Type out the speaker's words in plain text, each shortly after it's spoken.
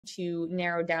to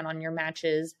narrow down on your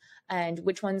matches, and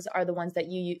which ones are the ones that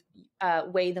you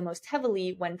weigh the most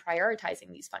heavily when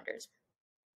prioritizing these funders?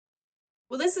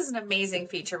 Well, this is an amazing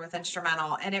feature with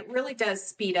Instrumental, and it really does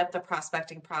speed up the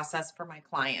prospecting process for my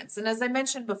clients. And as I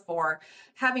mentioned before,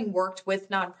 having worked with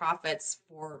nonprofits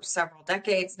for several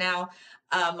decades now,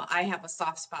 I have a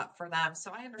soft spot for them.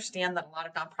 So I understand that a lot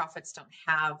of nonprofits don't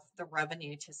have the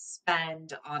revenue to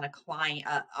spend on a client,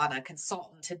 on a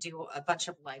consultant to do a bunch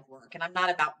of legwork. And I'm not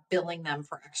about billing them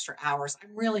for extra hours.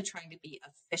 I'm really trying to be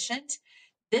efficient.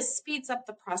 This speeds up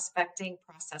the prospecting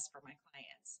process for my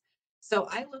clients. So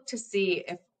I look to see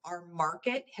if our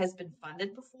market has been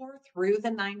funded before through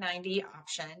the 990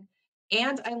 option.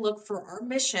 And I look for our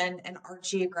mission and our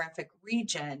geographic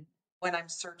region when I'm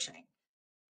searching.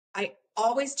 I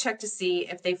always check to see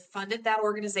if they've funded that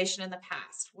organization in the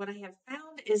past. What I have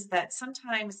found is that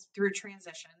sometimes through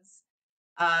transitions,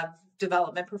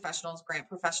 development professionals, grant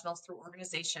professionals through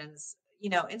organizations,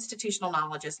 institutional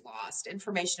knowledge is lost.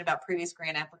 Information about previous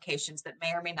grant applications that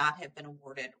may or may not have been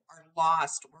awarded are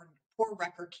lost, or poor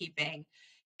record keeping.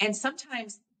 And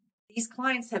sometimes these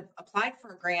clients have applied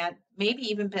for a grant, maybe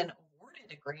even been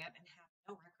awarded a grant and have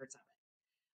no records of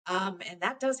it. And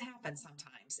that does happen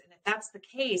sometimes. And if that's the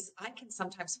case, I can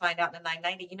sometimes find out in a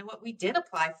 990, you know what, we did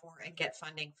apply for and get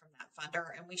funding from that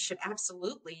funder, and we should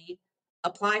absolutely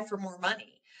apply for more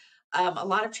money. A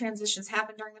lot of transitions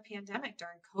happened during the pandemic,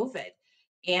 during COVID.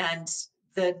 And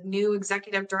the new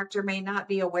executive director may not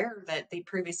be aware that the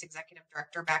previous executive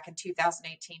director back in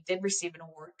 2018 did receive an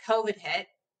award. COVID hit,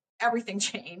 everything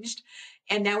changed.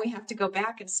 And now we have to go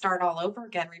back and start all over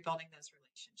again, rebuilding those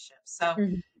relationships. So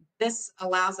this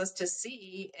allows us to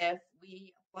see if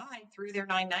we applied through their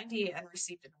 990 and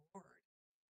received an award.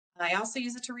 And I also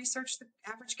use it to research the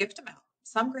average gift amount.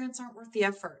 Some grants aren't worth the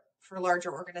effort for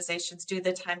larger organizations due to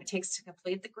the time it takes to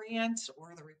complete the grant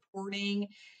or the reporting.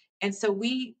 And so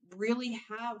we really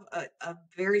have a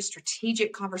very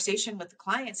strategic conversation with the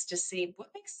clients to see what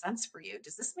makes sense for you.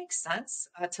 Does this make sense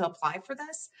to apply for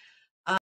this?